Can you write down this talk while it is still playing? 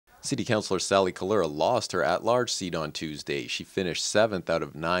City Councilor Sally Kalura lost her at-large seat on Tuesday. She finished 7th out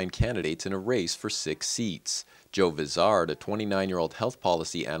of 9 candidates in a race for 6 seats. Joe Vizard, a 29-year-old health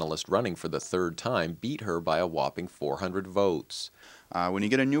policy analyst running for the third time, beat her by a whopping 400 votes. When you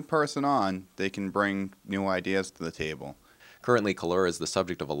get a new person on, they can bring new ideas to the table. Currently, Kalura is the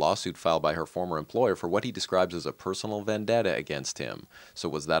subject of a lawsuit filed by her former employer for what he describes as a personal vendetta against him. So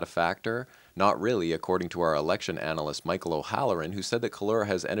was that a factor? Not really, according to our election analyst Michael O'Halloran, who said that Kalura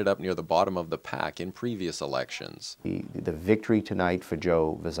has ended up near the bottom of the pack in previous elections. The victory tonight for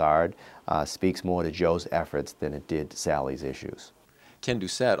Joe Vizard speaks more to Joe's efforts than it did Sally's issues. Ken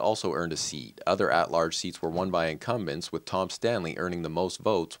Doucette also earned a seat. Other at-large seats were won by incumbents, with Tom Stanley earning the most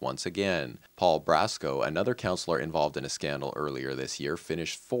votes once again. Paul Brasco, another councillor involved in a scandal earlier this year,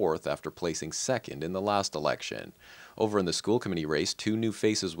 finished 4th after placing 2nd in the last election. Over in the school committee race, 2 new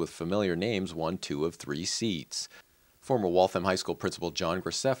faces with familiar names won 2 of 3 seats. Former Waltham High School principal John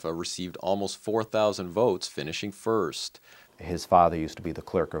Graceffa received almost 4,000 votes, finishing 1st. His father used to be the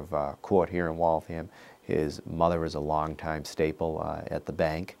clerk of court here in Waltham. His mother is a longtime staple at the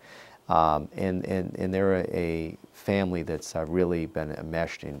bank. And they're a family that's really been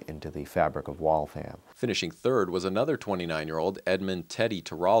enmeshed into the fabric of Waltham. Finishing 3rd was another 29-year-old, Edmund Teddy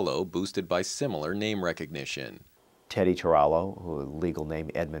Tarallo, boosted by similar name recognition. Teddy Tarallo, who legal name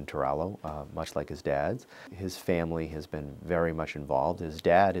Edmund Tarallo, much like his dad's. His family has been very much involved. His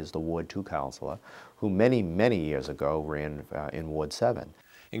dad is the Ward 2 councilor, who many, many years ago ran in Ward 7.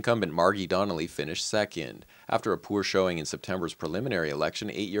 Incumbent Margie Donnelly finished 2nd. After a poor showing in September's preliminary election,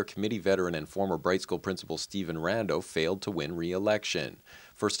 8-year committee veteran and former Bright School principal Stephen Rando failed to win re-election.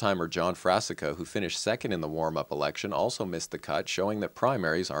 First-timer John Frasica, who finished 2nd in the warm-up election, also missed the cut, showing that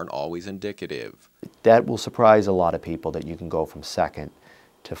primaries aren't always indicative. That will surprise a lot of people, that you can go from 2nd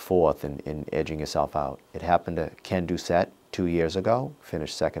to 4th in edging yourself out. It happened to Ken Doucette 2 years ago,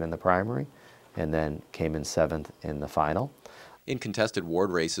 finished 2nd in the primary, and then came in 7th in the final. In contested ward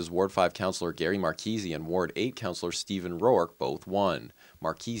races, Ward 5 Councillor Gary Marchese and Ward 8 Councillor Stephen Rourke both won,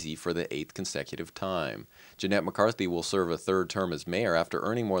 Marchese for the 8th consecutive time. Jeanette McCarthy will serve a 3rd term as mayor after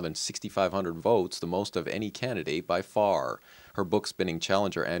earning more than 6,500 votes, the most of any candidate by far. Her book-spinning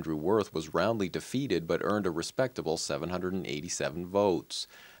challenger Andrew Worth was roundly defeated but earned a respectable 787 votes.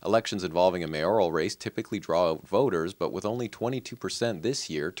 Elections involving a mayoral race typically draw out voters, but with only 22%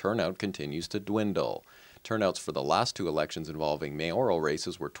 this year, turnout continues to dwindle. Turnouts for the last 2 elections involving mayoral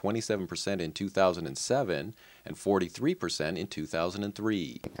races were 27% in 2007 and 43% in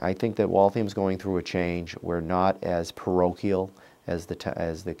 2003. I think that Waltham's going through a change. We're not as parochial as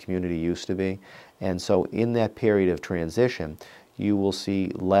the community used to be. And so in that period of transition, you will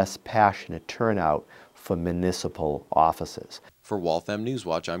see less passionate turnout for municipal offices. For Waltham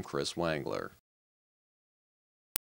Newswatch, I'm Chris Wangler.